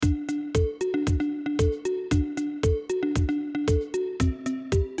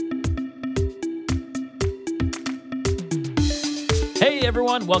Hey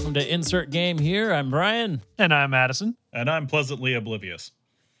everyone, welcome to Insert Game here. I'm Brian. And I'm Madison. And I'm pleasantly oblivious.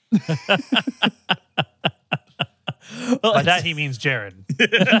 By that he means Jared.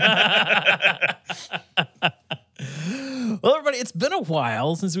 Well, everybody, it's been a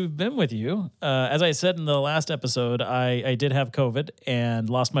while since we've been with you. As I said in the last episode, I did have COVID and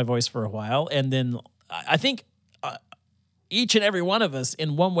lost my voice for a while. And then I think each and every one of us,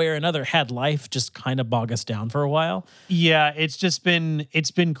 in one way or another, had life just kind of bog us down for a while. Yeah, it's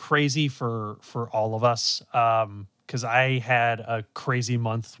been crazy for all of us. Because I had a crazy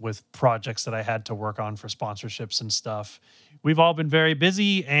month with projects that I had to work on for sponsorships and stuff. We've all been very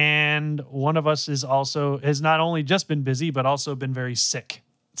busy, and one of us has not only just been busy, but also been very sick.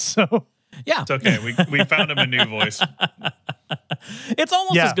 So yeah, it's okay. We found him a new voice. It's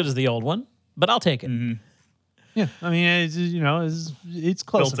almost as good as the old one, but I'll take it. Mm-hmm. Yeah, I mean, it's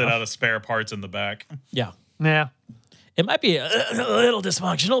close Built enough. it out of spare parts in the back. Yeah, it might be a little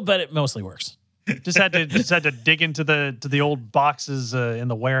dysfunctional, but it mostly works. Just had to dig into the old boxes in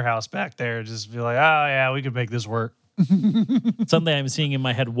the warehouse back there. Just be like, oh yeah, we could make this work. Suddenly, I'm seeing in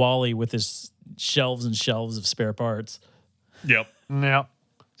my head Wally with his shelves and shelves of spare parts. Yep. Let's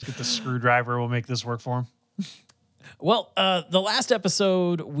get the screwdriver. We'll make this work for him. Well, the last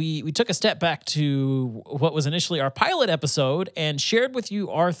episode, we took a step back to what was initially our pilot episode and shared with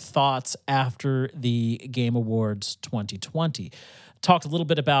you our thoughts after the Game Awards 2020. Talked a little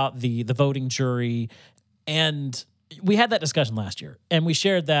bit about the voting jury, and we had that discussion last year, and we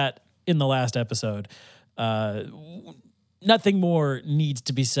shared that in the last episode. Nothing more needs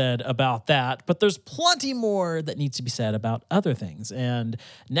to be said about that, but there's plenty more that needs to be said about other things. And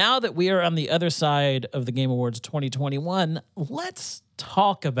now that we are on the other side of the Game Awards 2021, let's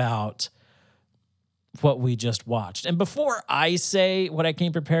talk about what we just watched. And before I say what I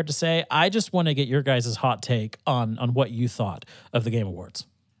came prepared to say, I just want to get your guys' hot take on what you thought of the Game Awards.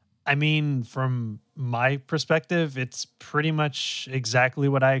 I mean, from my perspective, it's pretty much exactly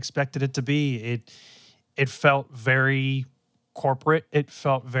what I expected it to be. It felt very corporate. It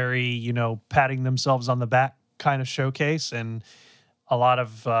felt very, patting themselves on the back kind of showcase, and a lot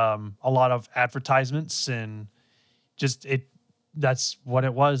of advertisements, and just that's what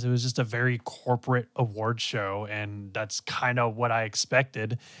it was. It was just a very corporate award show, and that's kind of what I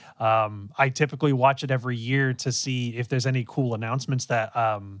expected. I typically watch it every year to see if there's any cool announcements that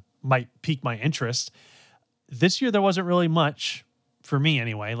might pique my interest. This year, there wasn't really much for me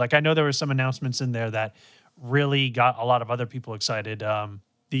anyway. Like, I know there were some announcements in there that really got a lot of other people excited.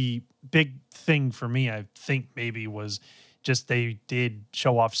 The big thing for me, I think maybe, was just they did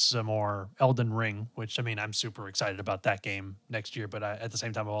show off some more Elden Ring, which, I mean, I'm super excited about that game next year. But at the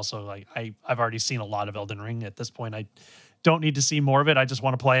same time, I'm also like, I've already seen a lot of Elden Ring at this point. I don't need to see more of it. I just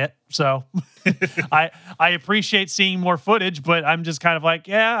want to play it. So I appreciate seeing more footage, but I'm just kind of like,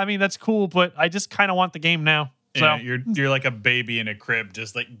 yeah, I mean, that's cool, but I just kind of want the game now. So yeah, you're like a baby in a crib,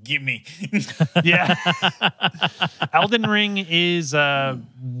 just like, give me. Yeah. Elden Ring is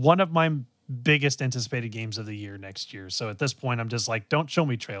one of my biggest anticipated games of the year next year. So at this point, I'm just like, don't show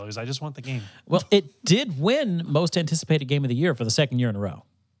me trailers. I just want the game. Well, it did win most anticipated game of the year for the second year in a row.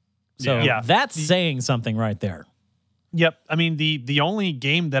 So that's saying something right there. Yep. I mean, the only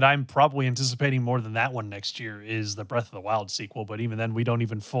game that I'm probably anticipating more than that one next year is the Breath of the Wild sequel. But even then, we don't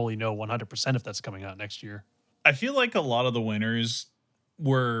even fully know 100% if that's coming out next year. I feel like a lot of the winners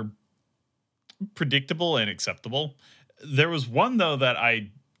were predictable and acceptable. There was one, though, that I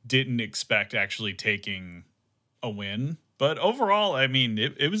didn't expect actually taking a win. But overall, I mean,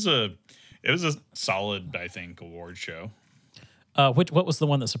 it was a solid, I think, award show. What was the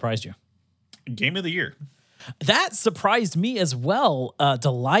one that surprised you? Game of the year. That surprised me as well,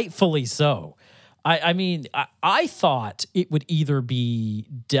 delightfully so. I mean, I thought it would either be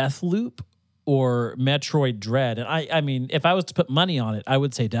Deathloop or Metroid Dread. And I mean, if I was to put money on it, I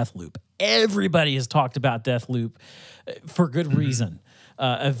would say Deathloop. Everybody has talked about Deathloop for good reason.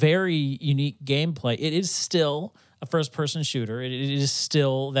 A very unique gameplay. It is still a first-person shooter. It is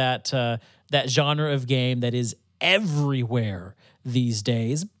still that genre of game that is everywhere these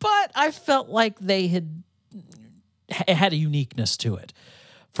days. But I felt like they had a uniqueness to it.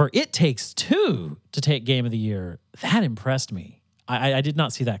 For It Takes Two to take Game of the Year, that impressed me. I did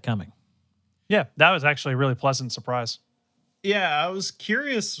not see that coming. Yeah, that was actually a really pleasant surprise. Yeah, I was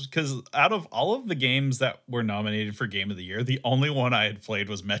curious because out of all of the games that were nominated for Game of the Year, the only one I had played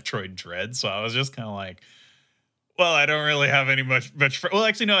was Metroid Dread. So I was just kind of like, well, I don't really have any much. Well,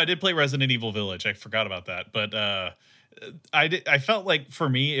 actually, no, I did play Resident Evil Village. I forgot about that. But I felt like for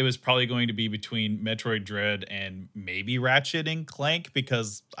me, it was probably going to be between Metroid Dread and maybe Ratchet and Clank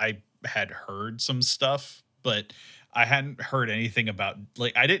because I had heard some stuff. But I hadn't heard anything about,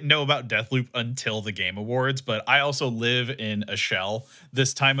 like, I didn't know about Deathloop until the Game Awards, but I also live in a shell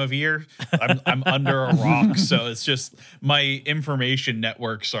this time of year. I'm under a rock, so it's just my information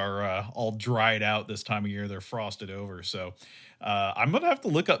networks are all dried out this time of year. They're frosted over, so I'm gonna have to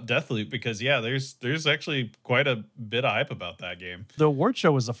look up Deathloop because there's actually quite a bit of hype about that game. The award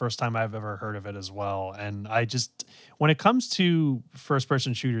show was the first time I've ever heard of it as well. And I just, when it comes to first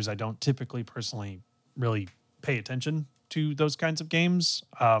person shooters, I don't typically personally really pay attention to those kinds of games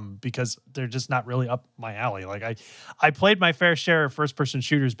because they're just not really up my alley. Like I played my fair share of first person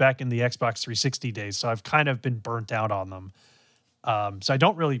shooters back in the Xbox 360 days. So I've kind of been burnt out on them. So I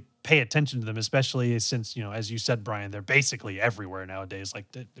don't really pay attention to them, especially since, as you said, Brian, they're basically everywhere nowadays. Like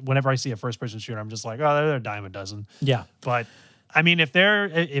whenever I see a first person shooter, I'm just like, oh, they're a dime a dozen. Yeah. But I mean, if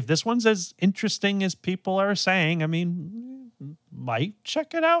this one's as interesting as people are saying, I mean, might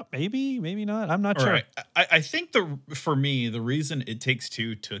check it out. Maybe not. I'm not sure. Right. I think for me, the reason It Takes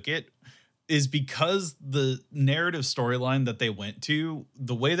Two took it is because the narrative storyline that they went to,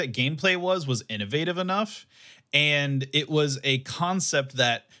 the way that gameplay was innovative enough. And it was a concept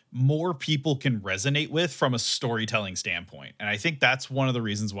that more people can resonate with from a storytelling standpoint. And I think that's one of the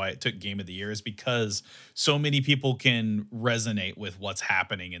reasons why it took Game of the Year, is because so many people can resonate with what's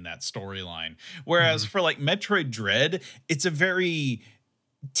happening in that storyline. Whereas for like Metroid Dread, it's a very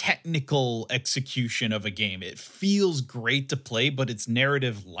technical execution of a game. It feels great to play, but it's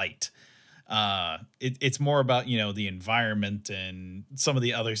narrative light. It's more about, the environment and some of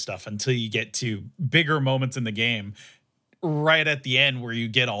the other stuff until you get to bigger moments in the game right at the end where you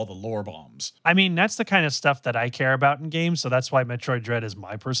get all the lore bombs. I mean, that's the kind of stuff that I care about in games. So that's why Metroid Dread is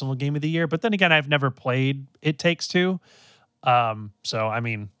my personal Game of the Year. But then again, I've never played It Takes Two. So, I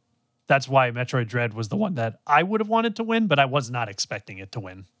mean, that's why Metroid Dread was the one that I would have wanted to win, but I was not expecting it to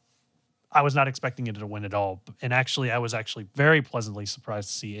win. I was not expecting it to win at all. And actually, I was actually very pleasantly surprised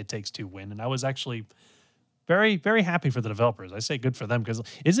to see It Takes Two win. And I was actually very, very happy for the developers. I say good for them, because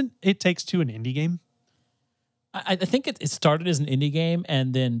isn't It Takes Two an indie game? I think it started as an indie game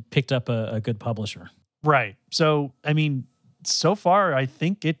and then picked up a good publisher. Right. So, I mean, so far, I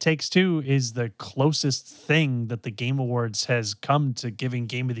think It Takes Two is the closest thing that the Game Awards has come to giving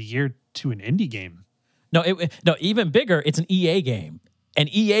Game of the Year to an indie game. No, even bigger, it's an EA game. An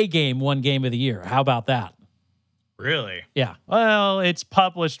EA game won Game of the Year. How about that? Really? Yeah. Well, it's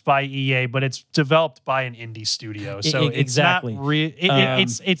published by EA, but it's developed by an indie studio, so exactly.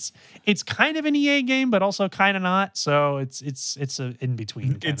 It's not it's kind of an EA game, but also kind of not. So it's a in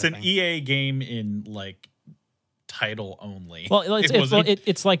between. It's an EA game in like title only. Well,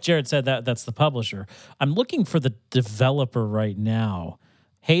 it's like Jared said, that's the publisher. I'm looking for the developer right now.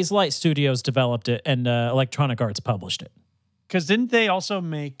 Hazelight Studios developed it, and Electronic Arts published it. Because didn't they also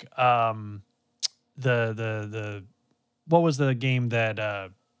make the what was the game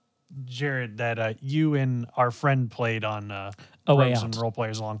that Jared that you and our friend played on Rogues and Role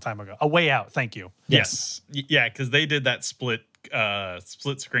Players a long time ago? A Way Out. Thank you. Yes. Yeah, because they did that split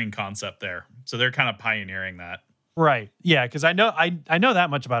screen concept there, so they're kind of pioneering that. Right. Yeah, because I know that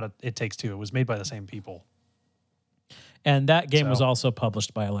much about it. It Takes Two. It was made by the same people, and that game was also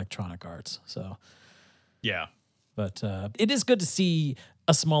published by Electronic Arts. So yeah. But it is good to see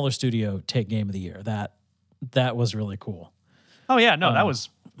a smaller studio take Game of the Year. That was really cool. Oh, yeah. No, that was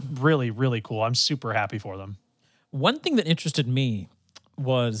really, really cool. I'm super happy for them. One thing that interested me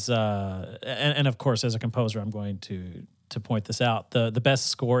was, and of course, as a composer, I'm going to point this out, the best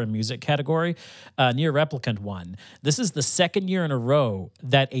score in music category, Nier Replicant won. This is the second year in a row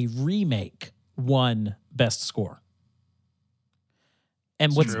that a remake won best score.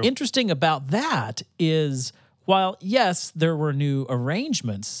 And what's interesting about that is, while, yes, there were new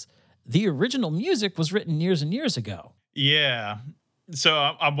arrangements, the original music was written years and years ago. Yeah.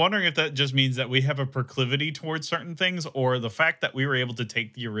 So I'm wondering if that just means that we have a proclivity towards certain things, or the fact that we were able to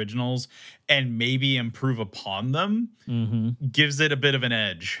take the originals and maybe improve upon them gives it a bit of an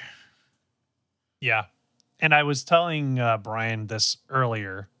edge. Yeah. And I was telling Brian this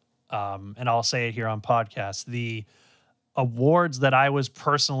earlier, and I'll say it here on podcast. The awards that I was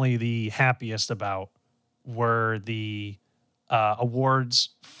personally the happiest about were the awards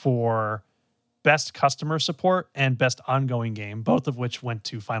for Best Customer Support and Best Ongoing Game, both of which went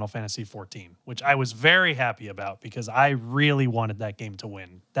to Final Fantasy XIV, which I was very happy about because I really wanted that game to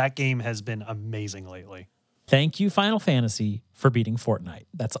win. That game has been amazing lately. Thank you, Final Fantasy, for beating Fortnite.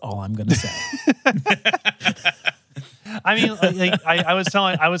 That's all I'm going to say. I mean,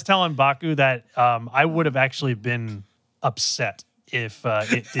 I was telling Baku that I would have actually been upset if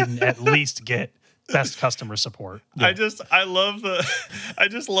it didn't at least get best customer support. I just love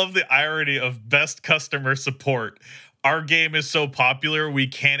the irony of best customer support. Our game is so popular we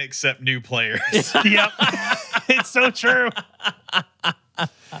can't accept new players. Yep. It's so true.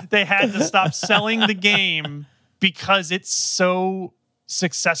 They had to stop selling the game because it's so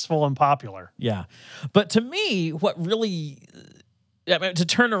successful and popular. Yeah. But to me, what really, to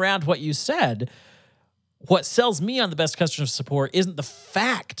turn around what you said, what sells me on the best customer support isn't the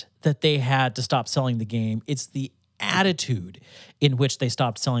fact that they had to stop selling the game. It's the attitude in which they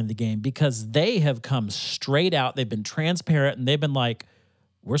stopped selling the game, because they have come straight out. They've been transparent and they've been like,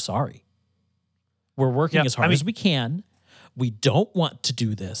 we're sorry. We're working as hard as we can. We don't want to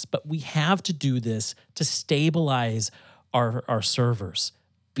do this, but we have to do this to stabilize our servers.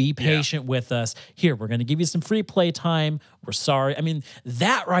 Be patient with us. Here, we're going to give you some free play time. We're sorry. I mean,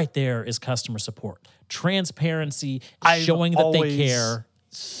 that right there is customer support. Transparency, showing that they care.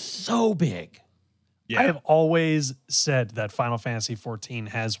 So big. I have always said that Final Fantasy XIV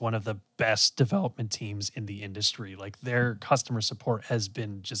has one of the best development teams in the industry. Like, their customer support has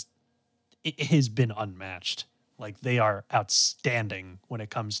been it has been unmatched. Like, they are outstanding when it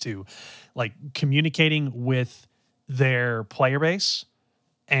comes to like communicating with their player base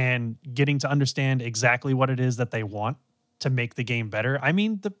and getting to understand exactly what it is that they want to make the game better. I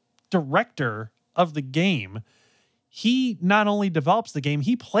mean, the director of the game, he not only develops the game,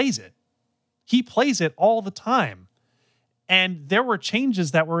 he plays it. He plays it all the time. And there were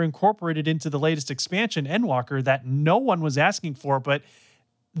changes that were incorporated into the latest expansion, Endwalker, that no one was asking for, but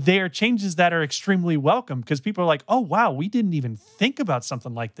they're changes that are extremely welcome because people are like, oh, wow, we didn't even think about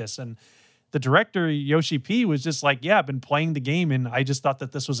something like this. And the director, Yoshi P, was just like, yeah, I've been playing the game and I just thought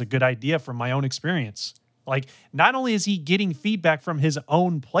that this was a good idea from my own experience. Like, not only is he getting feedback from his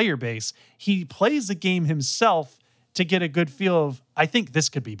own player base, he plays the game himself to get a good feel of, I think this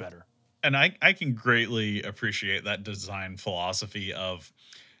could be better. And I can greatly appreciate that design philosophy of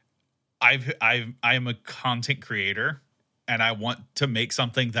I'm a content creator and I want to make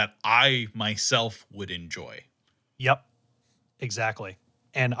something that I myself would enjoy. Yep, exactly.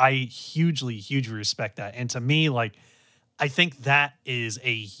 And I hugely respect that. And to me, like, I think that is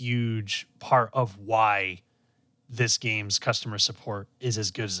a huge part of why this game's customer support is as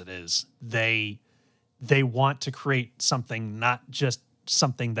good as it is. They want to create something, not just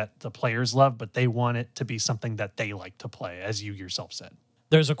something that the players love, but they want it to be something that they like to play, as you yourself said.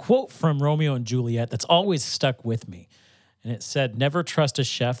 There's a quote from Romeo and Juliet that's always stuck with me. And it said, never trust a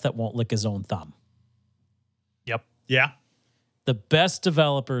chef that won't lick his own thumb. Yep. Yeah. The best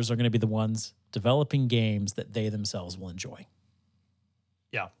developers are going to be the ones developing games that they themselves will enjoy.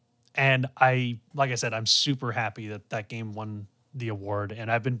 Yeah. And like I said, I'm super happy that game won the award.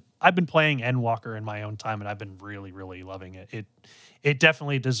 And I've been playing Endwalker in my own time, and I've been really loving it. It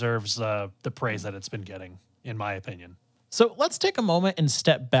definitely deserves the praise that it's been getting, in my opinion. So let's take a moment and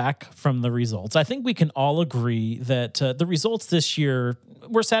step back from the results. I think we can all agree that the results this year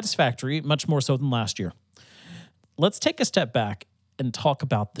were satisfactory, much more so than last year. Let's take a step back and talk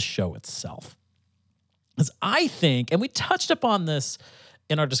about the show itself. Because I think, and we touched upon this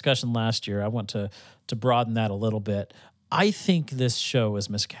in our discussion last year, I want to broaden that a little bit. I think this show is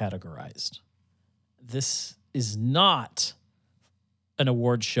miscategorized. This is not an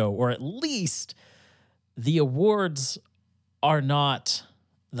award show, or at least the awards are not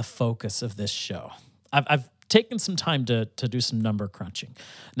the focus of this show. I've taken some time to do some number crunching.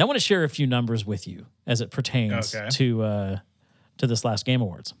 And I want to share a few numbers with you as it pertains to this last Game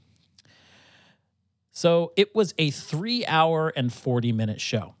Awards. So it was a 3 hour and 40-minute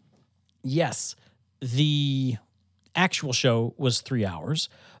show. Yes, the actual show was 3 hours,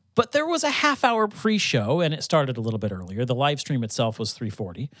 but there was a half-hour pre-show, and it started a little bit earlier. The live stream itself was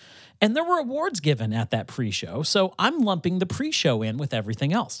 3:40, and there were awards given at that pre-show, so I'm lumping the pre-show in with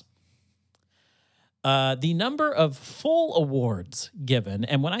everything else. The number of full awards given,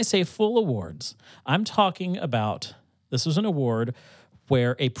 and when I say full awards, I'm talking about, this was an award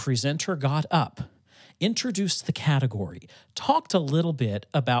where a presenter got up, introduced the category, talked a little bit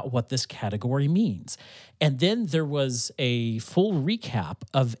about what this category means, and then there was a full recap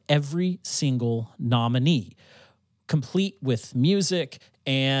of every single nominee, complete with music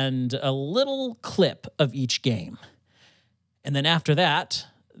and a little clip of each game. And then after that,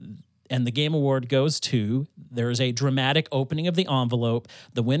 and the Game Award goes to, there's a dramatic opening of the envelope.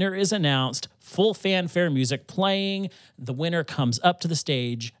 The winner is announced, full fanfare music playing. The winner comes up to the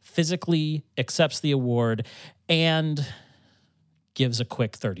stage, physically accepts the award, and gives a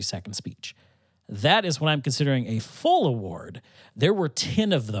quick 30-second speech. That is what I'm considering a full award. There were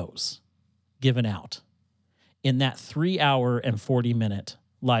 10 of those given out in that 3 hour and 40-minute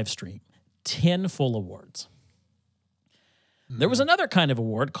live stream. 10 full awards. There was another kind of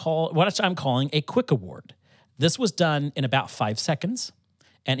award called what I'm calling a quick award. This was done in about 5 seconds.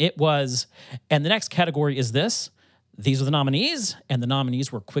 And the next category is this. These are the nominees, and the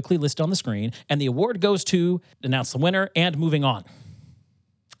nominees were quickly listed on the screen, and the award goes to announce the winner and moving on.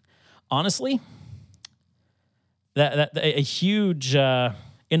 Honestly, that a huge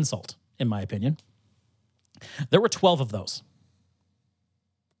insult, in my opinion. There were 12 of those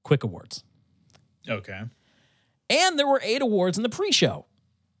quick awards. Okay. And there were 8 awards in the pre-show.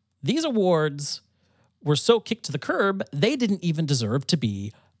 These awards were so kicked to the curb, they didn't even deserve to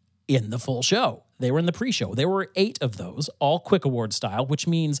be in the full show. They were in the pre-show. There were 8 of those, all quick award style, which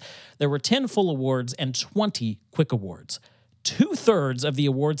means there were 10 full awards and 20 quick awards. 2/3 of the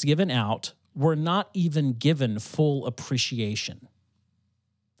awards given out were not even given full appreciation.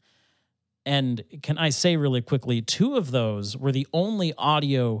 And can I say really quickly, 2 of those were the only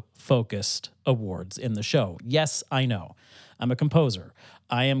audio-focused awards in the show. Yes, I know. I'm a composer.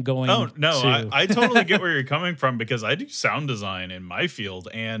 I am going I totally get where you're coming from because I do sound design in my field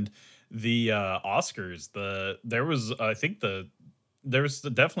and the Oscars. There's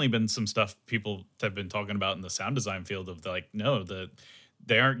definitely been some stuff people have been talking about in the sound design field of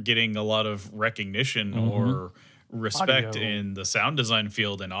they aren't getting a lot of recognition or respect in the sound design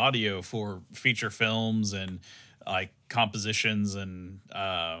field and audio for feature films and like compositions and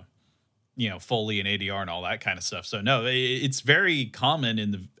Foley and ADR and all that kind of stuff. So no, it's very common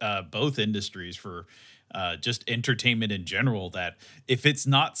in the both industries for just entertainment in general that if it's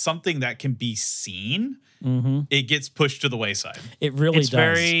not something that can be seen, it gets pushed to the wayside. It really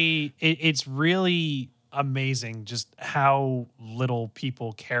does. It's really amazing just how little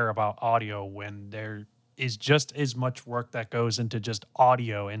people care about audio when there is just as much work that goes into just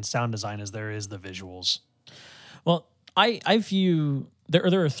audio and sound design as there is the visuals. Well, I view there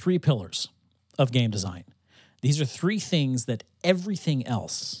are 3 pillars of game design. These are 3 things that everything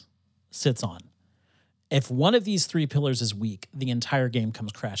else sits on. If one of these 3 pillars is weak, the entire game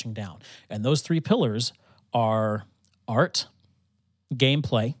comes crashing down. And those 3 pillars are art,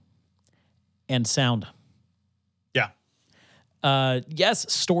 gameplay, and sound. Yeah.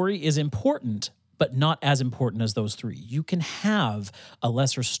 Yes, story is important, but not as important as those 3. You can have a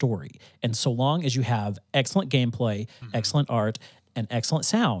lesser story. And so long as you have excellent gameplay, excellent art, and excellent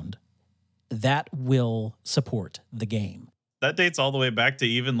sound, that will support the game. That dates all the way back to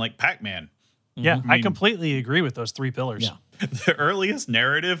even like Pac-Man. Yeah, I completely agree with those 3 pillars. Yeah. The earliest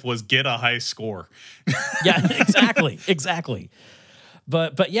narrative was get a high score. Yeah, exactly.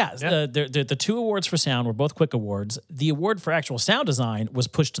 But yeah. The 2 awards for sound were both quick awards. The award for actual sound design was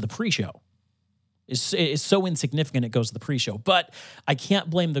pushed to the pre-show. It's so insignificant it goes to the pre-show. But I can't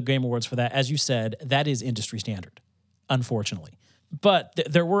blame the Game Awards for that. As you said, that is industry standard, unfortunately. But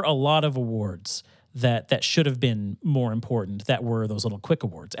there were a lot of awards that should have been more important that were those little quick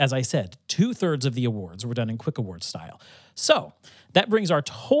awards. As I said, 2/3 of the awards were done in quick award style. So that brings our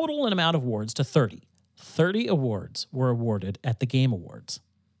total amount of awards to 30. 30 awards were awarded at the Game Awards.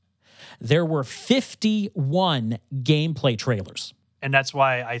 There were 51 gameplay trailers. And that's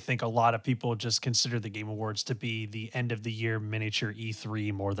why I think a lot of people just consider the Game Awards to be the end of the year miniature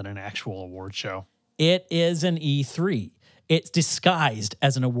E3 more than an actual award show. It is an E3. It's disguised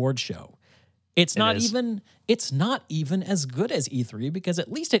as an award show. It's not even as good as E3 because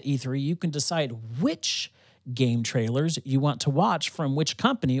at least at E3 you can decide which game trailers you want to watch from which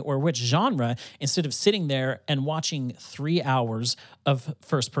company or which genre instead of sitting there and watching 3 hours of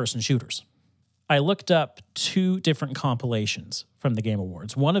first-person shooters. I looked up 2 different compilations from the Game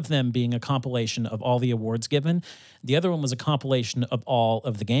Awards, one of them being a compilation of all the awards given. The other one was a compilation of all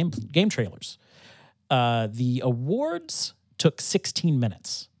of the game trailers. The awards took 16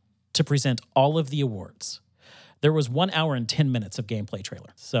 minutes to present all of the awards. There was 1 hour and 10 minutes of gameplay trailer.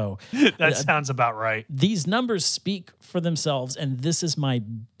 So that sounds about right. These numbers speak for themselves, and this is my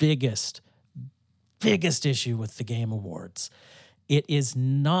biggest issue with the Game Awards. It is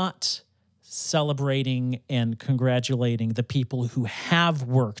not celebrating and congratulating the people who have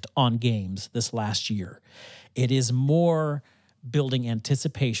worked on games this last year. It is more building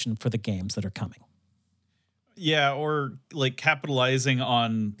anticipation for the games that are coming. Yeah, or like capitalizing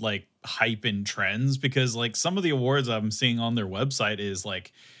on like hype and trends, because like some of the awards I'm seeing on their website is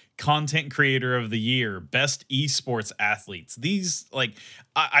like content creator of the year, best esports athletes. These like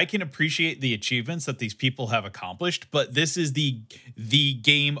I can appreciate the achievements that these people have accomplished, but this is the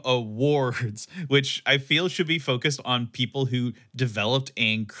Game Awards, which I feel should be focused on people who developed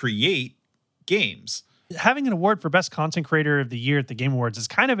and create games. Having an award for best content creator of the year at the Game Awards is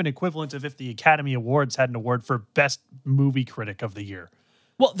kind of an equivalent of if the Academy Awards had an award for best movie critic of the year.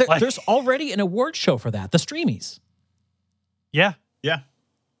 Well, there's already an award show for that, the Streamies. Yeah. Yeah.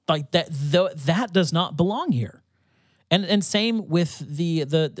 Like that does not belong here. And same with the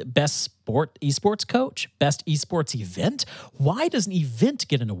best esports coach, best esports event. Why does an event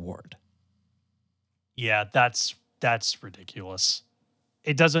get an award? Yeah, that's ridiculous.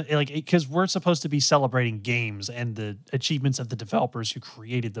 It doesn't because we're supposed to be celebrating games and the achievements of the developers who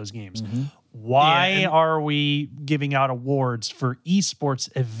created those games. Mm-hmm. Why are we giving out awards for esports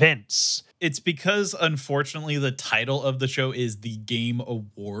events? It's because, unfortunately, the title of the show is the Game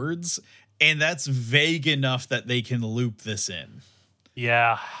Awards, and that's vague enough that they can loop this in.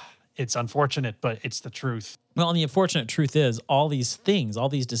 Yeah, it's unfortunate, but it's the truth. Well, and the unfortunate truth is all these things, all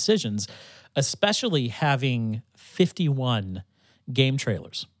these decisions, especially having 51 game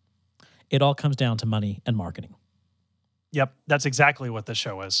trailers, it all comes down to money and marketing. Yep, that's exactly what the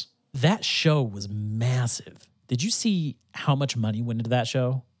show is. That show was massive. Did you see how much money went into that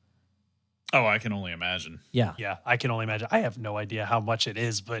show? Oh, I can only imagine. Yeah. Yeah, I can only imagine. I have no idea how much it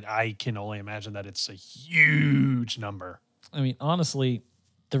is, but I can only imagine that it's a huge number. I mean, honestly,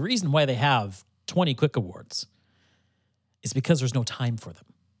 the reason why they have 20 Quick Awards is because there's no time for them.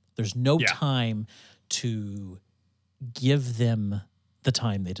 There's no time to give them the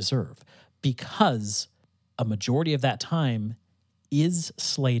time they deserve, because a majority of that time is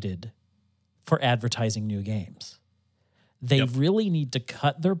slated for advertising new games. They really need to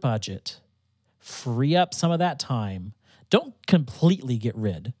cut their budget, free up some of that time. Don't completely get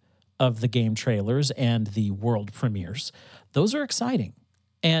rid of the game trailers and the world premieres. Those are exciting,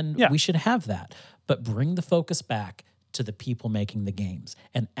 and we should have that. But bring the focus back to the people making the games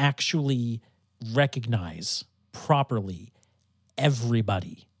and actually recognize properly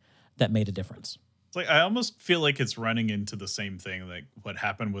everybody that made a difference. It's like, I almost feel like it's running into the same thing like what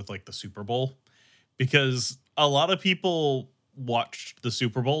happened with like the Super Bowl, because a lot of people watched the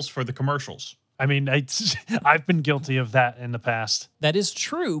Super Bowls for the commercials. I mean, I've been guilty of that in the past. That is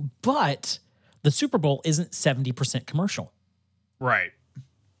true, but the Super Bowl isn't 70% commercial. Right.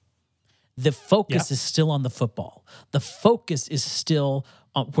 The focus is still on the football. The focus is still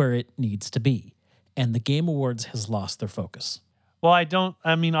on where it needs to be. And the Game Awards has lost their focus. Well,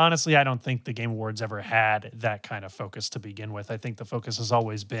 honestly, I don't think the Game Awards ever had that kind of focus to begin with. I think the focus has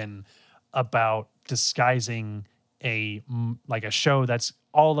always been about disguising a show that's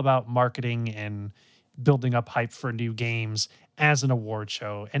all about marketing and building up hype for new games as an award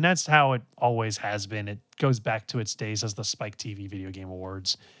show. And that's how it always has been. It goes back to its days as the Spike TV Video Game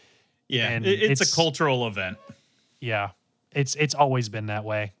Awards. Yeah, and it's a cultural event. Yeah, it's always been that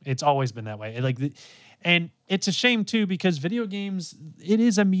way. It's always been that way. And it's a shame too, because video games, it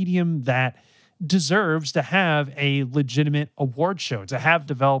is a medium that deserves to have a legitimate award show, to have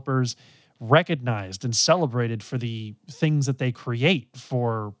developers recognized and celebrated for the things that they create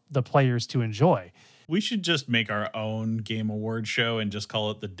for the players to enjoy. We should just make our own Game Award show and just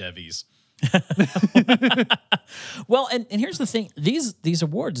call it the Devies. Well, and here's the thing. These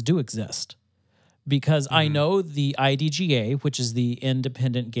awards do exist, because I know the IDGA, which is the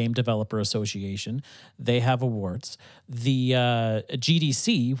Independent Game Developer Association, they have awards. The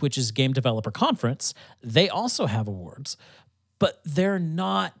GDC, which is Game Developer Conference, they also have awards, but they're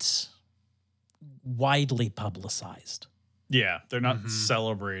not widely publicized. Yeah, they're not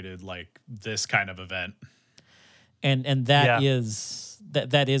celebrated like this kind of event. And that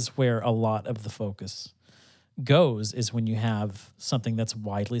is where a lot of the focus goes, is when you have something that's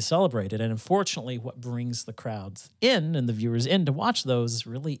widely celebrated. And unfortunately, what brings the crowds in and the viewers in to watch those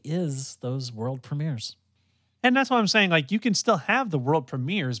really is those world premieres. And that's what I'm saying. Like, you can still have the world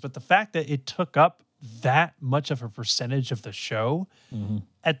premieres, but the fact that it took up that much of a percentage of the show,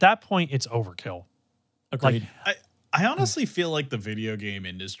 at that point, it's overkill. Agreed. I honestly feel like the video game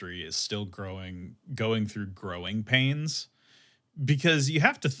industry is still going through growing pains, because you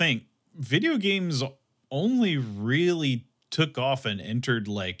have to think video games only really took off and entered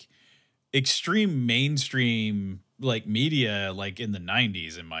like extreme mainstream like media like in the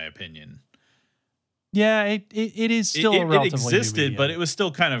 90s, in my opinion. Yeah, it is still a relatively it existed, new medium. but it was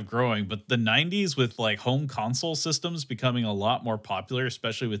still kind of growing. But the 90s, with like home console systems becoming a lot more popular,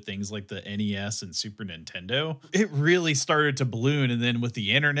 especially with things like the NES and Super Nintendo, it really started to balloon. And then with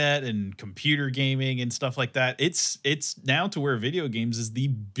the internet and computer gaming and stuff like that, it's now to where video games is the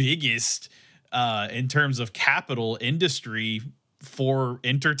biggest in terms of capital industry for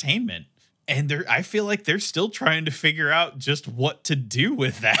entertainment. And I feel like they're still trying to figure out just what to do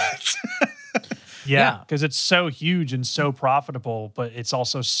with that. Yeah, because it's so huge and so profitable, but it's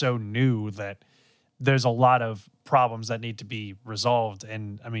also so new that there's a lot of problems that need to be resolved.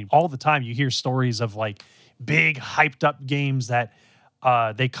 And I mean, all the time you hear stories of like big hyped up games that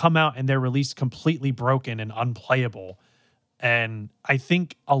they come out and they're released completely broken and unplayable. And I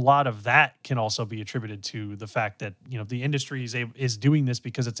think a lot of that can also be attributed to the fact that, the industry is doing this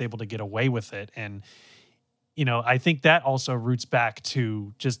because it's able to get away with it. And, I think that also roots back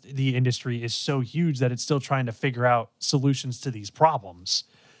to just the industry is so huge that it's still trying to figure out solutions to these problems.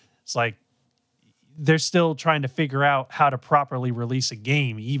 It's like they're still trying to figure out how to properly release a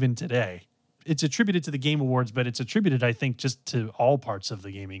game even today. It's attributed to the Game Awards, but it's attributed, I think, just to all parts of the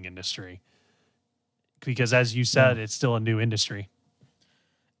gaming industry. Because as you said, it's still a new industry.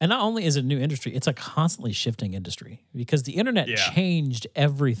 And not only is it a new industry, it's a constantly shifting industry because the internet changed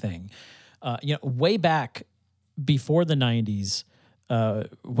everything. Way back before the 90s,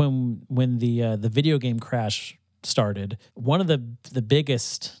 when the video game crash started, one of the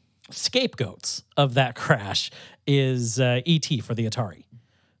biggest scapegoats of that crash is E.T. for the Atari,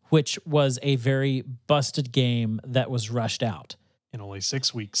 which was a very busted game that was rushed out. In only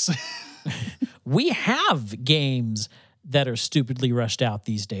 6 weeks. We have games that are stupidly rushed out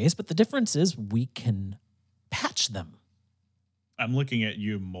these days, but the difference is we can patch them. I'm looking at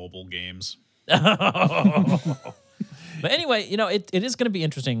you, mobile games. But anyway, it is going to be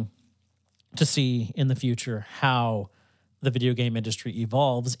interesting to see in the future how the video game industry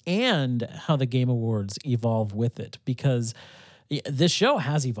evolves and how the Game Awards evolve with it, because this show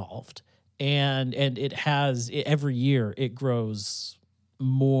has evolved and it has every year it grows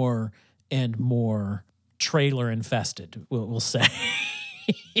more and more trailer infested, we'll say.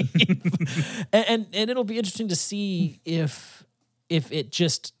 and it'll be interesting to see if it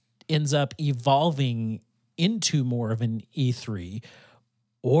just ends up evolving into more of an E3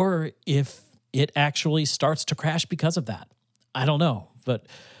 or if it actually starts to crash because of that. I don't know, but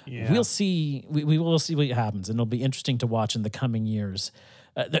we'll see. We will see what happens, and it'll be interesting to watch in the coming years.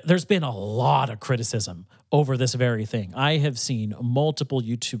 There's been a lot of criticism over this very thing. I have seen multiple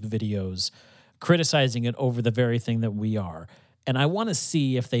YouTube videos criticizing it over the very thing that we are. And I want to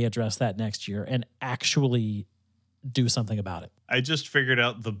see if they address that next year and actually do something about it. I just figured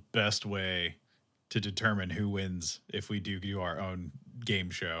out the best way to determine who wins if we do our own game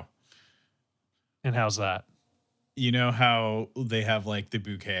show. And how's that? You know how they have like the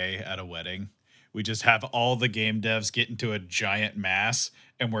bouquet at a wedding? We just have all the game devs get into a giant mass,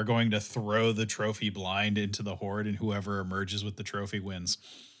 and we're going to throw the trophy blind into the horde, and whoever emerges with the trophy wins.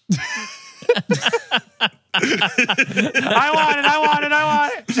 I want it.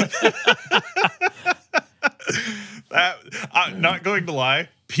 I'm not going to lie,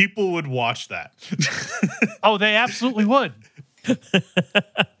 people would watch that. Oh, they absolutely would.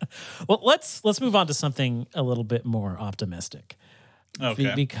 Well, let's move on to something a little bit more optimistic.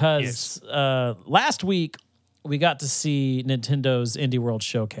 Okay. Because last week we got to see Nintendo's Indie World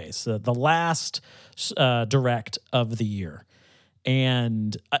Showcase, the last direct of the year.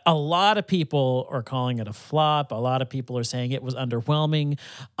 And a lot of people are calling it a flop. A lot of people are saying it was underwhelming.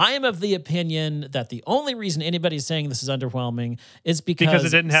 I am of the opinion that the only reason anybody's saying this is underwhelming is because it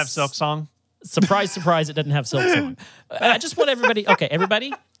didn't have Silk Song. Surprise, surprise, it didn't have Silk Song. I just want everybody,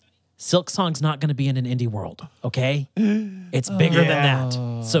 Silk Song's not going to be in an indie world, okay? It's bigger than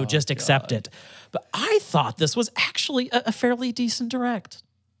that, so just accept it. But I thought this was actually a fairly decent direct.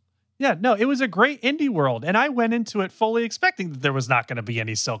 Yeah, no, it was a great indie world, and I went into it fully expecting that there was not going to be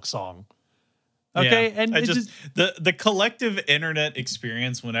any Silk Song. Okay, yeah, and I just the collective internet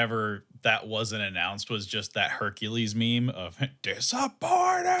experience whenever that wasn't announced was just that Hercules meme of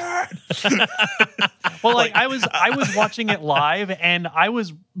disappointed. Well, like I was watching it live, and I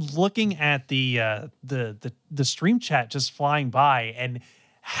was looking at the stream chat just flying by, and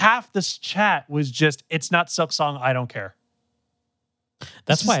half this chat was just, "It's not Silk Song, I don't care."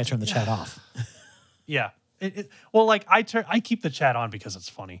 That's why I turned the chat off. Yeah. Well, like I keep the chat on because it's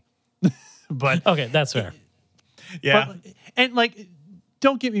funny. But okay, that's fair. Yeah. But, and like,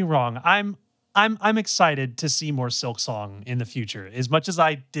 don't get me wrong. I'm excited to see more Silk Song in the future. As much as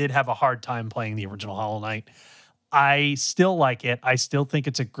I did have a hard time playing the original Hollow Knight, I still like it. I still think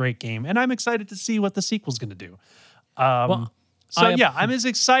it's a great game, and I'm excited to see what the sequel's going to do. I'm as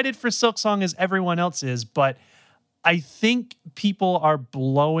excited for Silk Song as everyone else is, but I think people are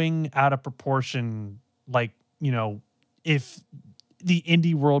blowing out of proportion, like, if the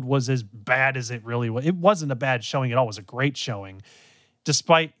indie world was as bad as it really was. It wasn't a bad showing at all. It was a great showing,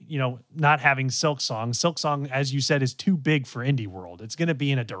 despite, not having Silk Song. Silk Song, as you said, is too big for indie world. It's going to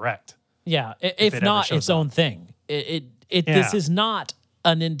be in a direct. Yeah, if it not its own thing. This is not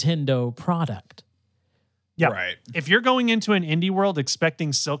a Nintendo product. Yeah. Right. If you're going into an indie world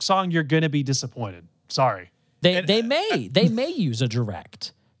expecting Silk Song, you're going to be disappointed. Sorry. They may use a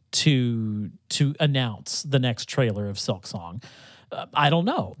direct to announce the next trailer of Silk Song. I don't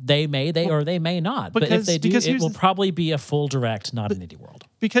know. They may, or they may not. But if because- they do, because it here's will the- probably be a full direct, not an indie world.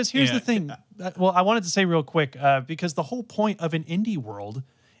 Because here's Yeah. the thing. Well, I wanted to say real quick, because the whole point of an indie world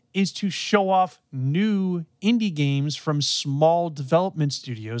is to show off new indie games from small development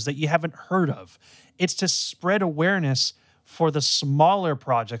studios that you haven't heard of. It's to spread awareness for the smaller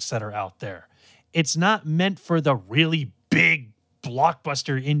projects that are out there. It's not meant for the really big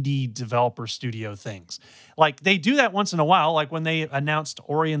blockbuster indie developer studio things. Like they do that once in a while. Like when they announced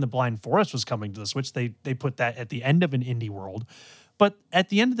Ori and the Blind Forest was coming to the Switch, they put that at the end of an indie world. But at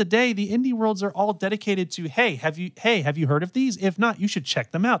the end of the day, the indie worlds are all dedicated to, hey, have you heard of these? If not, you should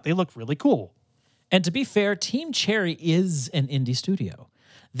check them out. They look really cool. And to be fair, Team Cherry is an indie studio.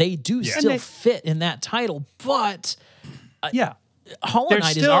 They do still they- fit in that title, but Yeah. Hollow They're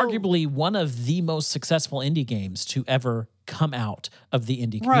Knight is still- arguably one of the most successful indie games to ever come out of the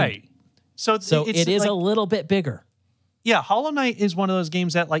indie community. Right. So It is like, a little bit bigger. yeah, Hollow Knight is one of those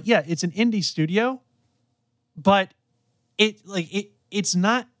games that like, yeah, it's an indie studio, but it's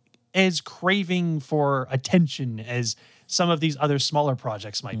not as craving for attention as some of these other smaller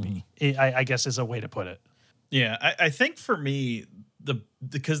projects might be. I guess is a way to put it. Yeah, I think for me,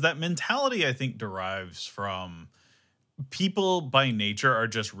 because that mentality I think derives from people by nature are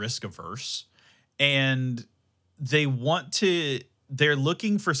just risk averse, and they're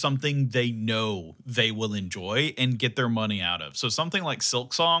looking for something they know they will enjoy and get their money out of. So something like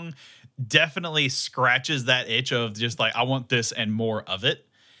Silksong definitely scratches that itch of just like, I want this and more of it.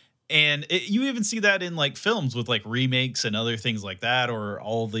 And you even see that in like films with like remakes and other things like that, or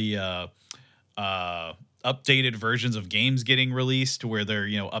all the updated versions of games getting released where they're,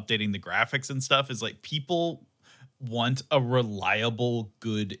 updating the graphics and stuff. Is like people want a reliable,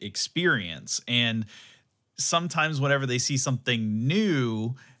 good experience. And sometimes whenever they see something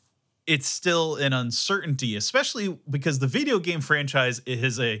new, it's still an uncertainty, especially because the video game franchise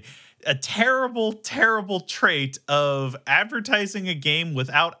is a terrible, terrible trait of advertising a game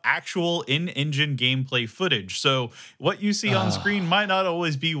without actual in-engine gameplay footage. So what you see on screen might not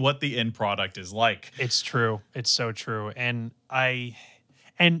always be what the end product is like. It's true. It's so true. And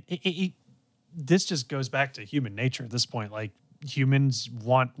this just goes back to human nature at this point. Like humans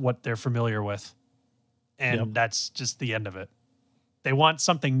want what they're familiar with. And that's just the end of it. They want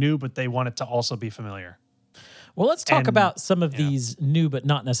something new, but they want it to also be familiar. Well, let's talk And- about some of these new but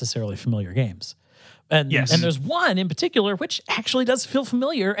not necessarily familiar games. And, Yes. and there's one in particular which actually does feel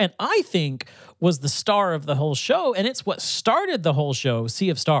familiar and I think was the star of the whole show, and it's what started the whole show, Sea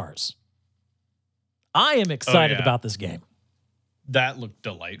of Stars. I am excited yeah. about this game. That looked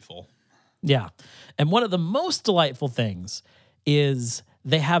delightful. Yeah. And one of the most delightful things is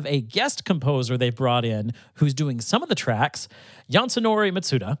they have a guest composer they brought in who's doing some of the tracks, Yasunori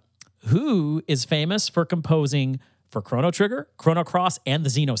Matsuda, who is famous for composing for Chrono Trigger, Chrono Cross, and the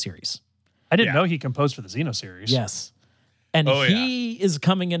Xeno series. I didn't Yeah. know he composed for the Xeno series. Yes. And Oh, he is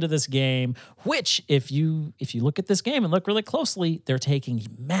coming into this game, which if you look at this game and look really closely, they're taking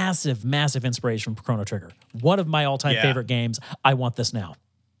massive, massive inspiration from Chrono Trigger. One of my all-time Yeah. favorite games. I want this now.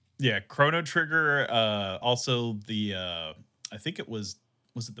 Yeah, Chrono Trigger, also the I think it was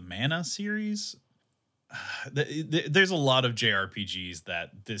it the Mana series? There's a lot of JRPGs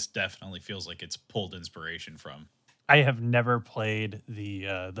that this definitely feels like it's pulled inspiration from. I have never played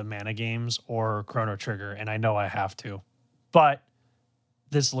the Mana games or Chrono Trigger, and I know I have to. But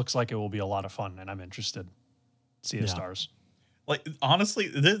this looks like it will be a lot of fun, and I'm interested. Sea of Yeah. Stars. Like honestly,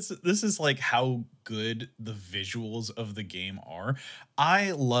 this is like how good the visuals of the game are.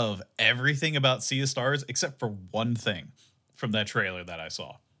 I love everything about Sea of Stars except for one thing from that trailer that I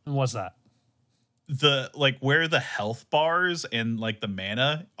saw. And what's that? The like where the health bars and like the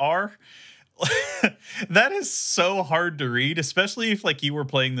mana are. That is so hard to read, especially if like you were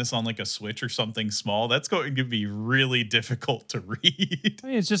playing this on like a Switch or something small. That's going to be really difficult to read. I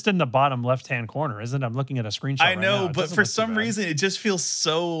mean, it's just in the bottom left-hand corner, isn't it? I'm looking at a screenshot I right know, now. It but doesn't for look too some bad. reason it just feels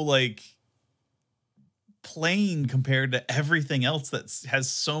so like plain compared to everything else that has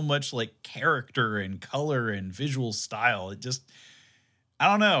so much like character and color and visual style. It just, I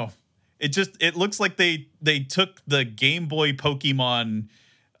don't know. It looks like they took the Game Boy Pokemon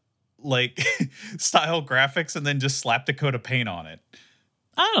like style graphics and then just slapped a coat of paint on it.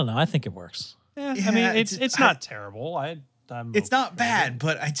 I don't know. I think it works. Yeah, Yeah, I mean, it's- it's not terrible. I'm It's not okay with bad, it.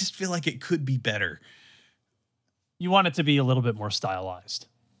 but I just feel like it could be better. You want it to be a little bit more stylized.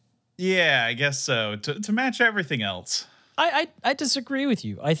 Yeah, I guess so. To match everything else. I disagree with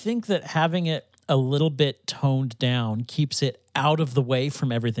you. I think that having it a little bit toned down keeps it out of the way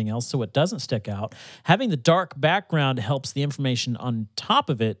from everything else so it doesn't stick out. Having the dark background helps the information on top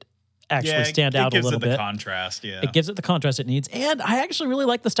of it actually stand it out a gives little it the bit. contrast. Yeah, It gives it the contrast it needs, and I actually really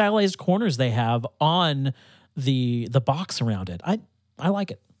like the stylized corners they have on the box around it. I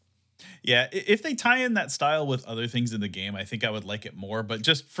like it. yeah. If they tie in that style with other things in the game, I think I would like it more. But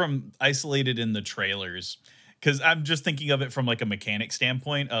just from isolated in the trailers, because I'm just thinking of it from like a mechanic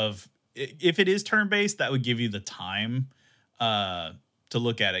standpoint of if it is turn based, that would give you the time to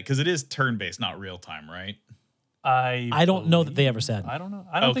look at it because it is turn based, not real time, right? I don't know that they ever said. I don't know.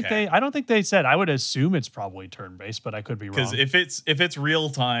 I don't think Okay. they. I don't think they said. I would assume it's probably turn based, but I could be wrong. Because if it's real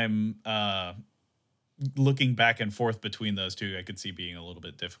time, looking back and forth between those two, I could see being a little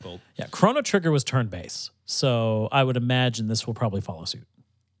bit difficult. Yeah, Chrono Trigger was turn based, so I would imagine this will probably follow suit.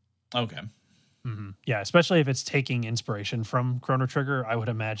 Okay. Yeah, especially if it's taking inspiration from Chrono Trigger, I would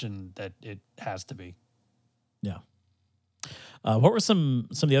imagine that it has to be. Yeah. What were some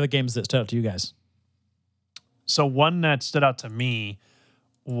of the other games that stood out to you guys? So one that stood out to me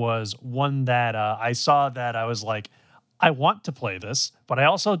was one that I saw that I was like, I want to play this, but I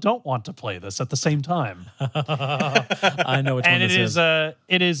also don't want to play this at the same time. I know which one And this is.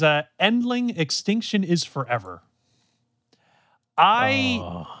 it is Endling Extinction is Forever.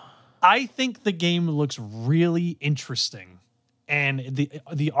 I think the game looks really interesting, and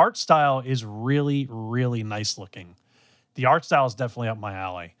the art style is really, really nice looking. The art style is definitely up my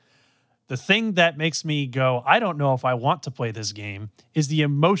alley. The thing that makes me go, I don't know if I want to play this game, is the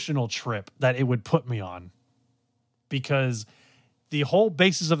emotional trip that it would put me on. Because the whole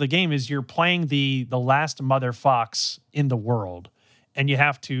basis of the game is you're playing the last mother fox in the world, and you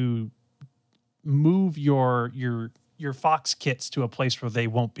have to move your fox kits to a place where they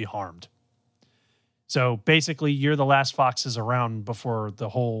won't be harmed. So basically, you're the last foxes around before the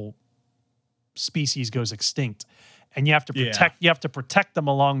whole species goes extinct, and you have to protect. You have to protect them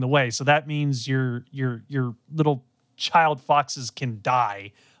along the way. So that means your little child foxes can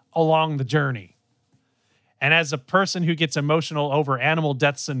die along the journey. And as a person who gets emotional over animal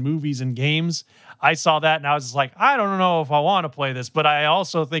deaths in movies and games, I saw that and I was just like, I don't know if I want to play this, but I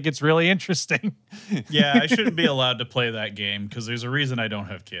also think it's really interesting. Yeah, I shouldn't be allowed to play that game because there's a reason I don't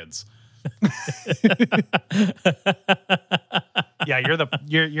have kids. Yeah,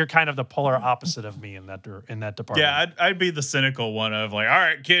 you're kind of the polar opposite of me in that department. Yeah, I'd be the cynical one of like, all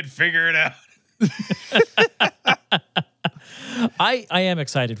right, kid, figure it out. I am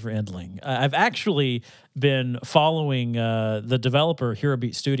excited for Endling. I've actually been following the developer Hero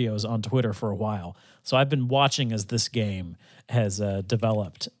Beat Studios on Twitter for a while. So I've been watching as this game has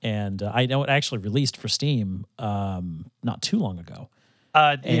developed. And I know it actually released for Steam not too long ago.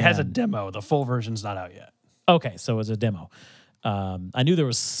 It has a demo. The full version's not out yet. Okay, so it was a demo. I knew there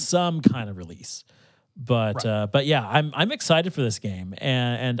was some kind of release. But yeah, I'm excited for this game,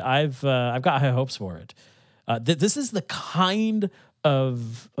 and I've got high hopes for it. This is the kind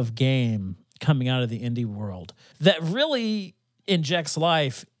of game coming out of the indie world that really injects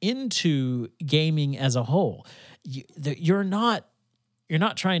life into gaming as a whole. You're not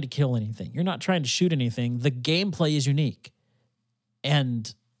trying to kill anything. You're not trying to shoot anything. The gameplay is unique,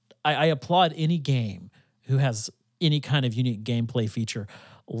 and I applaud any game who has any kind of unique gameplay feature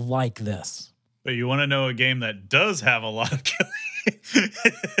like this. But you want to know a game that does have a lot of killing?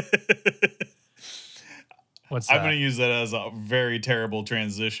 What's that? I'm going to use that as a very terrible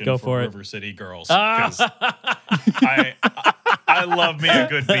transition Go for it. River City Girls. 'Cause I love me a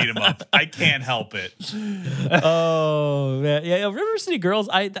good beat 'em up. I can't help it. Oh, yeah, River City Girls.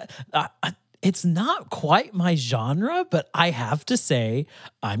 It's not quite my genre, but I have to say,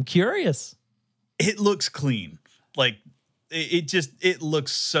 I'm curious. It looks clean. Like it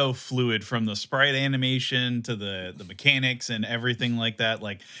looks so fluid from the sprite animation to the mechanics and everything like that.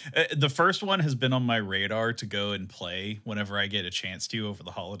 Like the first one has been on my radar to go and play whenever I get a chance to over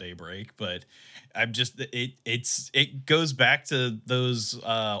the holiday break, but I'm just it goes back to those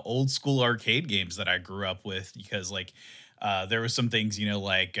old school arcade games that I grew up with because like there were some things, you know,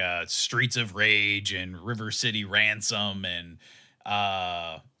 like Streets of Rage and River City Ransom and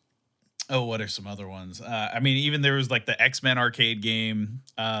what are some other ones? I mean, even there was like the X-Men arcade game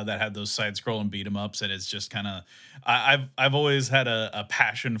that had those side-scrolling beat 'em ups, and it's just kind of I've always had a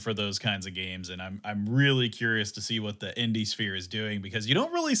passion for those kinds of games, and I'm really curious to see what the indie sphere is doing because you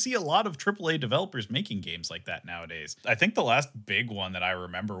don't really see a lot of AAA developers making games like that nowadays. I think the last big one that I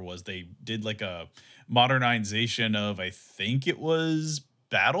remember was they did like a modernization of I think it was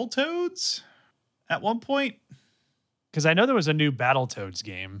Battletoads at one point. Because I know there was a new Battletoads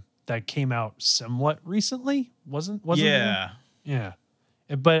game that came out somewhat recently. Wasn't Yeah. there?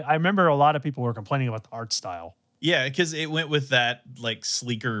 Yeah. But I remember a lot of people were complaining about the art style. Yeah, because it went with that like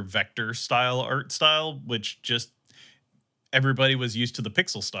sleeker vector style art style, which just everybody was used to the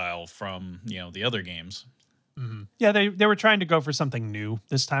pixel style from, the other games. Mm-hmm. Yeah, they were trying to go for something new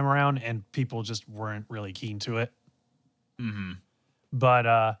this time around, and people just weren't really keen to it. Mm-hmm.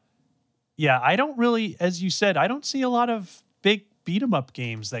 But yeah, I don't really, as you said, I don't see a lot of big beat 'em up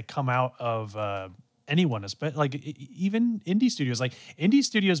games that come out of anyone, like even indie studios. Like indie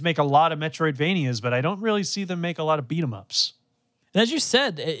studios make a lot of Metroidvanias, but I don't really see them make a lot of beat 'em ups. And as you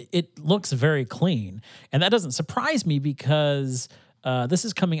said, it looks very clean, and that doesn't surprise me because this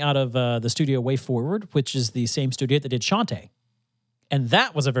is coming out of the studio Way Forward, which is the same studio that did Shantae, and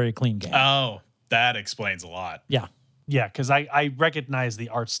that was a very clean game. Oh, that explains a lot. Yeah. Yeah, because I recognize the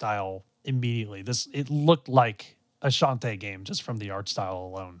art style immediately. It looked like a Shantae game just from the art style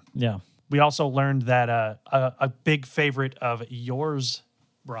alone. Yeah. We also learned that a big favorite of yours,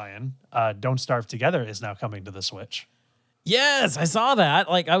 Brian, Don't Starve Together, is now coming to the Switch. Yes, I saw that.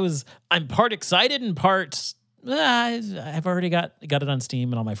 Like I'm part excited and part I've already got it on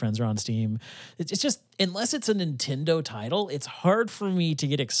Steam and all my friends are on Steam. It's just, unless it's a Nintendo title, it's hard for me to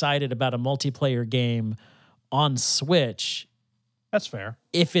get excited about a multiplayer game on Switch. That's fair.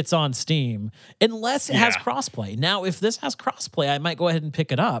 If it's on Steam, unless it has Yeah. crossplay. Now, if this has crossplay, I might go ahead and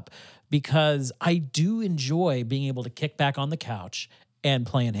pick it up because I do enjoy being able to kick back on the couch and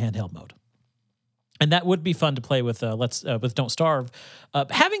play in handheld mode. And that would be fun to play with with Don't Starve.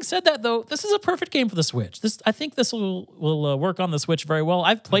 Having said that, though, this is a perfect game for the Switch. I think this will work on the Switch very well.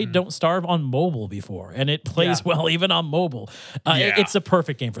 I've played Don't Starve on mobile before, and it plays well even on mobile. Yeah. It's a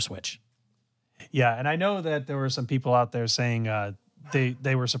perfect game for Switch. Yeah, and I know that there were some people out there saying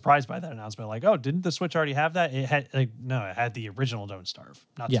they were surprised by that announcement. Like, oh, didn't the Switch already have that? It had no, it had the original Don't Starve,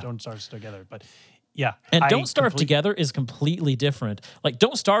 not Don't Starve Together. But yeah, and Don't Starve Together is completely different. Like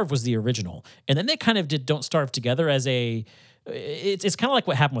Don't Starve was the original, and then they kind of did Don't Starve Together as a. It's kind of like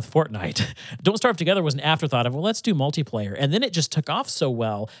what happened with Fortnite. Don't Starve Together was an afterthought of, well, let's do multiplayer. And then it just took off so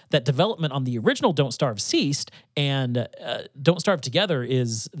well that development on the original Don't Starve ceased, and Don't Starve Together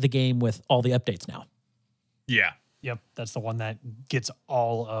is the game with all the updates now. Yeah. Yep, that's the one that gets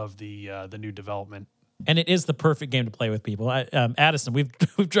all of the new development. And it is the perfect game to play with people. Addison, we've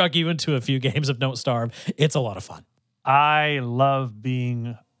drug you into a few games of Don't Starve. It's a lot of fun. I love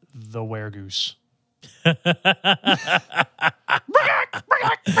being the weregoose.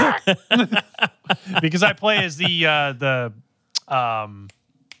 Because I play as the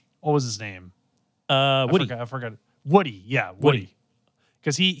what was his name? Woody. I forgot. Woody. Yeah, Woody.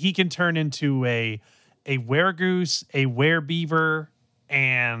 Because he can turn into a weregoose, a werebeaver,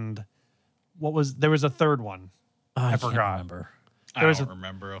 and there was a third one. I forgot. Can't remember. I don't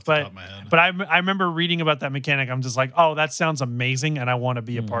remember off the top of my head. But I remember reading about that mechanic. I'm just like, oh, that sounds amazing, and I want to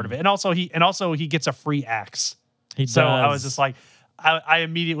be a part of it. And also he gets a free axe. He So does. I was just like, I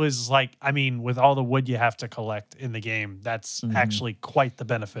immediately was like, I mean, with all the wood you have to collect in the game, that's actually quite the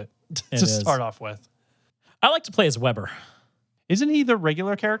benefit It to is. start off with. I like to play as Weber. Isn't he the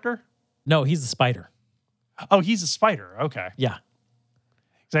regular character? No, he's the spider. Oh, he's a spider. Okay. Yeah.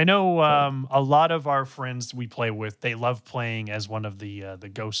 Because I know a lot of our friends we play with, they love playing as one of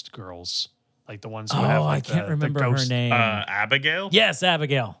the ghost girls, like the ones who have. Oh, Like, I can't remember her name. Abigail? Yes,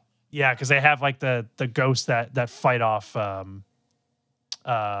 Abigail. Yeah, because they have like the ghosts that fight off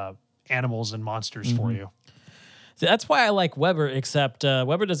animals and monsters for you. So that's why I like Weber, except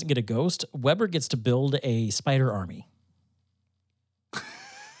Weber doesn't get a ghost. Weber gets to build a spider army.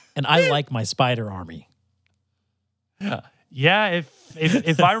 And I like my spider army. Yeah,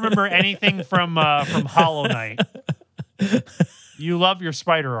 if I remember anything from Hollow Knight, you love your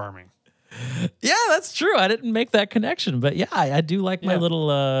spider army. Yeah, that's true. I didn't make that connection, but yeah, I do like my little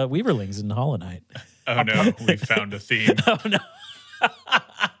Weaverlings in Hollow Knight. Oh no, we found a theme. Oh no.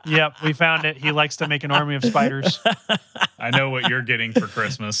 Yep, we found it. He likes to make an army of spiders. I know what you're getting for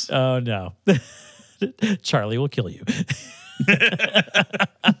Christmas. Oh no. Charlie will kill you.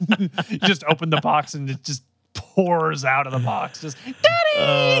 You just open the box and it just pours out of the box. Just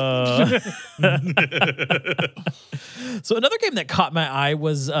So another game that caught my eye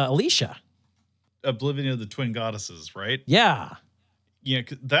was Alicia. Oblivion of the Twin Goddesses, right? Yeah. Yeah,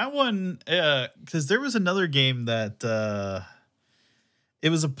 that one, because there was another game that it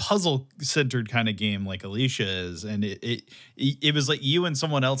was a puzzle centered kind of game like Alicia is, and it was like you and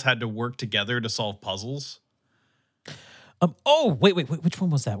someone else had to work together to solve puzzles. Oh, wait. Which one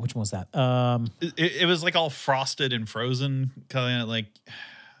was that? It was like all frosted and frozen, kind of like,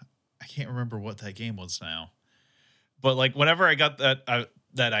 I can't remember what that game was now. But like whenever I got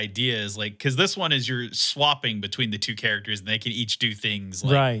that idea is like, because this one is you're swapping between the two characters and they can each do things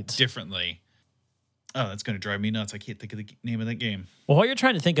like Right. differently. Oh, that's going to drive me nuts. I can't think of the name of that game. Well, while you're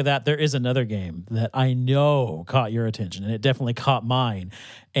trying to think of that, there is another game that I know caught your attention, and it definitely caught mine.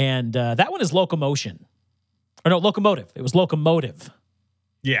 And that one is Locomotion. Or no, Locomotive. It was Locomotive.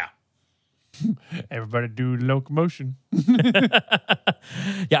 Yeah. Everybody do locomotion.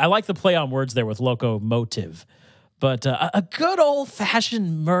 Yeah, I like the play on words there with locomotive. But a good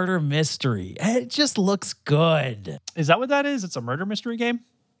old-fashioned murder mystery. It just looks good. Is that what that is? It's a murder mystery game?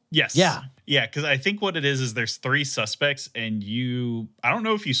 Yes. Yeah. Yeah, because I think what it is there's 3 suspects, and I don't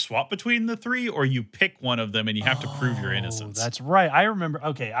know if you swap between the 3 or you pick one of them and you have to prove your innocence. That's right. I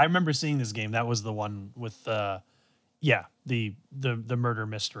remember seeing this game. That was the one with the murder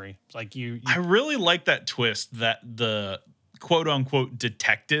mystery. Like I really like that twist that the quote unquote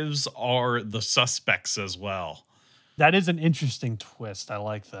detectives are the suspects as well. That is an interesting twist. I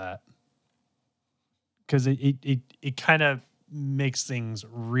like that. Because it kind of makes things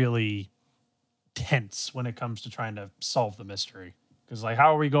really tense when it comes to trying to solve the mystery. Because like,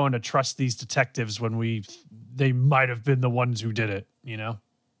 how are we going to trust these detectives when they might have been the ones who did it, you know?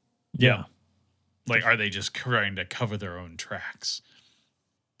 Yeah. Like, are they just trying to cover their own tracks?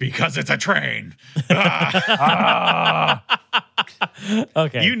 Because it's a train.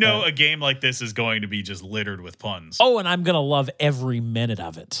 Okay. You know, a game like this is going to be just littered with puns. Oh, and I'm going to love every minute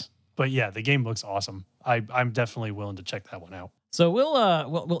of it. But yeah, the game looks awesome. I'm definitely willing to check that one out. So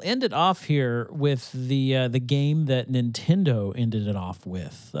we'll end it off here with the game that Nintendo ended it off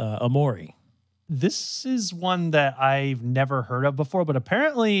with, Omori. This is one that I've never heard of before, but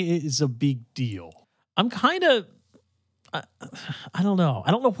apparently it is a big deal. I'm kind of, I don't know.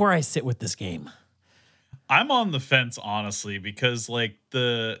 I don't know where I sit with this game. I'm on the fence, honestly, because like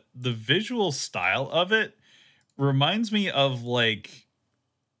the visual style of it reminds me of like,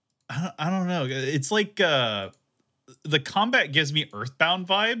 I don't know. It's like the combat gives me Earthbound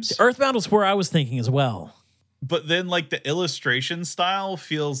vibes. Earthbound was where I was thinking as well. But then like the illustration style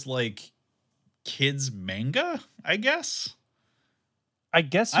feels like kids manga, I guess. I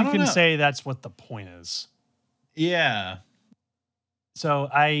guess you can say that's what the point is. Yeah. So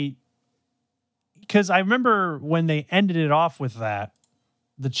because I remember when they ended it off with that,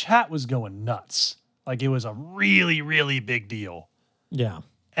 the chat was going nuts. Like it was a really, really big deal. Yeah.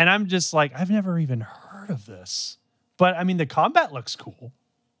 And I'm just like, I've never even heard of this. But I mean, the combat looks cool.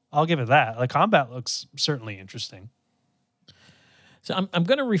 I'll give it that. The combat looks certainly interesting. So I'm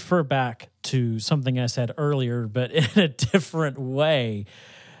going to refer back to something I said earlier, but in a different way.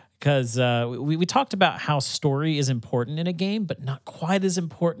 Because we talked about how story is important in a game, but not quite as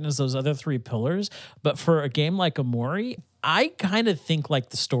important as those other 3 pillars. But for a game like Omori, I kind of think like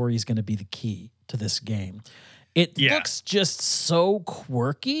the story is going to be the key to this game. It looks just so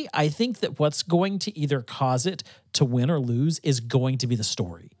quirky. I think that what's going to either cause it to win or lose is going to be the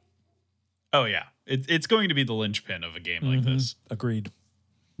story. Oh, yeah. It's going to be the linchpin of a game like this. Agreed.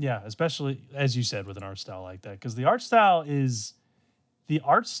 Yeah, especially, as you said, with an art style like that. Because the art style is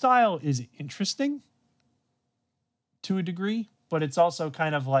interesting to a degree, but it's also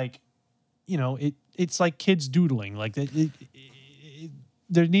kind of like, you know, it's like kids doodling. Like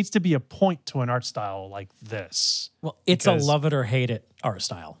there needs to be a point to an art style like this. Well, it's a love it or hate it art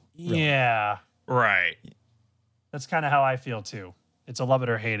style. Really. Yeah. Right. That's kind of how I feel too. It's a love it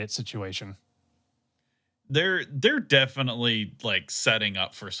or hate it situation. They're definitely like setting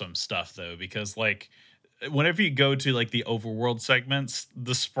up for some stuff though, because like whenever you go to like the overworld segments,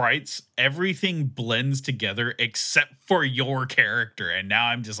 the sprites, everything blends together except for your character. And now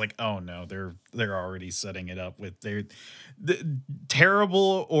I'm just like, oh no, they're already setting it up with the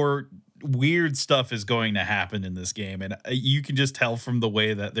terrible or weird stuff is going to happen in this game. And you can just tell from the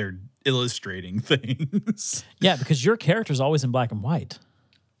way that they're illustrating things. Yeah, because your character's always in black and white.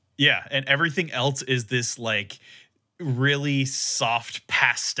 Yeah, and everything else is this like really soft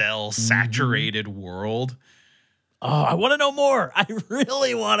pastel saturated world. Oh, I want to know more. I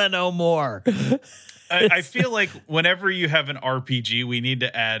really want to know more. I feel like whenever you have an RPG, we need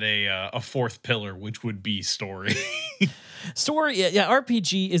to add a 4th pillar, which would be story. Story, yeah,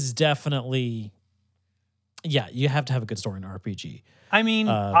 RPG is definitely, yeah, you have to have a good story in an RPG. I mean,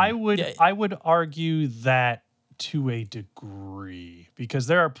 I would argue that to a degree, because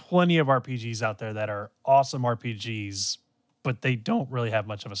there are plenty of RPGs out there that are awesome RPGs, but they don't really have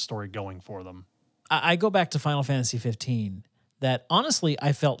much of a story going for them. I go back to Final Fantasy 15 that honestly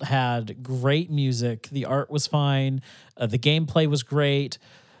I felt had great music. The art was fine. The gameplay was great,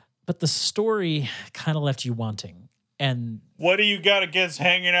 but the story kind of left you wanting. And what do you got against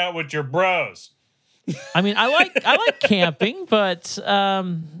hanging out with your bros? I mean, I like camping, but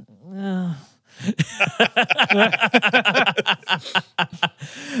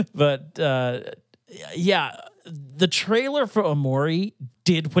but yeah, the trailer for Omori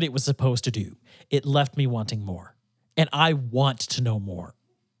did what it was supposed to do. It left me wanting more, and I want to know more.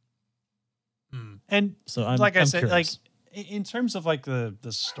 And So I'm like I I'm said, curious. like in terms of like the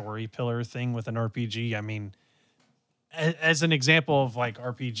story pillar thing with an RPG, I mean, as an example of like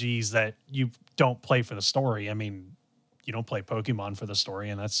RPGs that you don't play for the story, I mean, you don't play Pokemon for the story,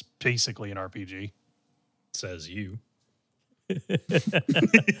 and that's basically an RPG. Says you. Yeah,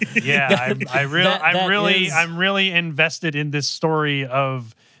 That I'm really invested in this story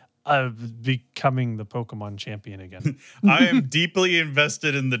of becoming the Pokemon champion again. I am deeply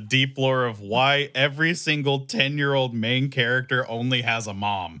invested in the deep lore of why every single 10-year-old main character only has a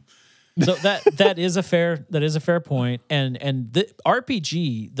mom. So that is a fair point, and the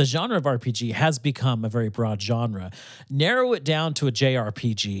RPG, the genre of RPG, has become a very broad genre. Narrow it down to a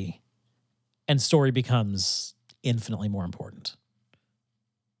JRPG, and story becomes infinitely more important.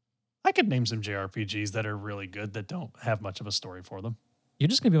 I could name some JRPGs that are really good that don't have much of a story for them. You're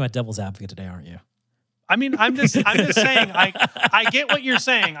just gonna be my devil's advocate today, aren't you? I mean, I'm just saying, I get what you're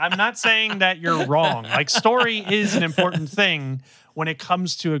saying. I'm not saying that you're wrong. Like, story is an important thing when it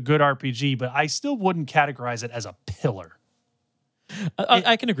comes to a good RPG, but I still wouldn't categorize it as a pillar.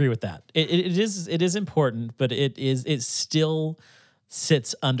 I can agree with that. It is important, but it still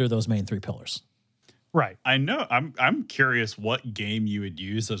sits under those main three pillars. Right. I know. I'm curious what game you would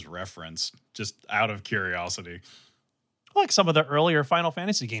use as reference, just out of curiosity. Like some of the earlier Final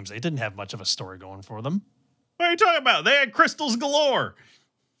Fantasy games, they didn't have much of a story going for them. What are you talking about? They had crystals galore.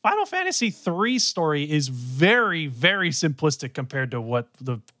 Final Fantasy 3 story is very, very simplistic compared to what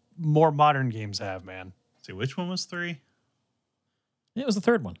the more modern games have, man. See, which one was 3? It was the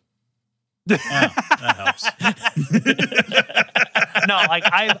third one. Oh, that helps. No, like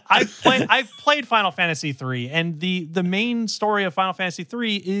I've played Final Fantasy 3, and the main story of Final Fantasy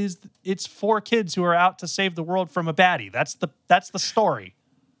 3 is it's 4 kids who are out to save the world from a baddie. That's the story.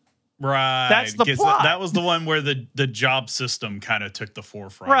 Right. That's the 'cause plot. That was the one where the job system kind of took the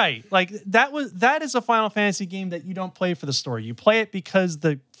forefront. Right. Like that is a Final Fantasy game that you don't play for the story. You play it because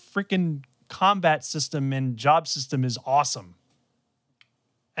the freaking combat system and job system is awesome.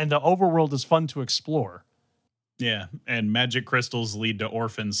 And the overworld is fun to explore. Yeah, and magic crystals lead to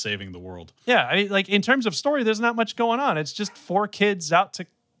orphans saving the world. Yeah, I mean, like in terms of story, there's not much going on. It's just 4 kids out to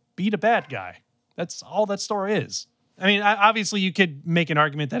beat a bad guy. That's all that story is. I mean, obviously you could make an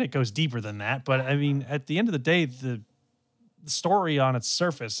argument that it goes deeper than that, but I mean, at the end of the day, the story on its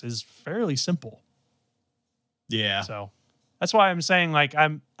surface is fairly simple. Yeah. So that's why I'm saying, like,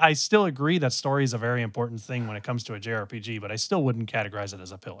 I still agree that story is a very important thing when it comes to a JRPG, but I still wouldn't categorize it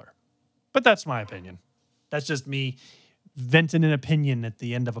as a pillar. But that's my opinion. That's just me venting an opinion at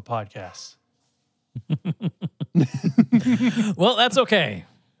the end of a podcast. Well, that's okay.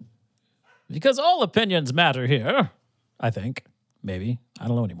 Because all opinions matter here, I think. Maybe. I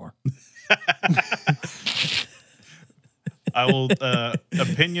don't know anymore. I will.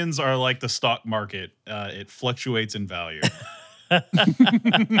 Opinions are like the stock market. It fluctuates in value.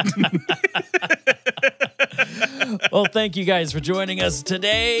 Well, thank you guys for joining us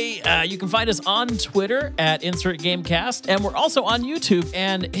today. You can find us on Twitter at Insert Gamecast, and we're also on YouTube.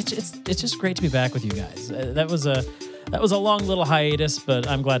 And it's just great to be back with you guys. That was a long little hiatus, but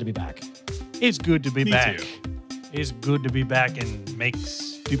I'm glad to be back. It's good to be Me back. too. It's good to be back and make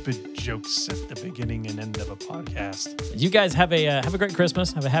stupid jokes at the beginning and end of a podcast. You guys have a great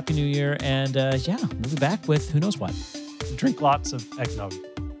Christmas, have a happy New Year, and yeah, we'll be back with who knows what. Drink lots of eggnog.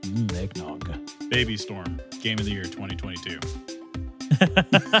 Eggnog. Baby Storm, Game of the Year 2022.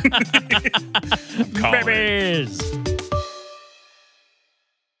 I'm calling it. Babies.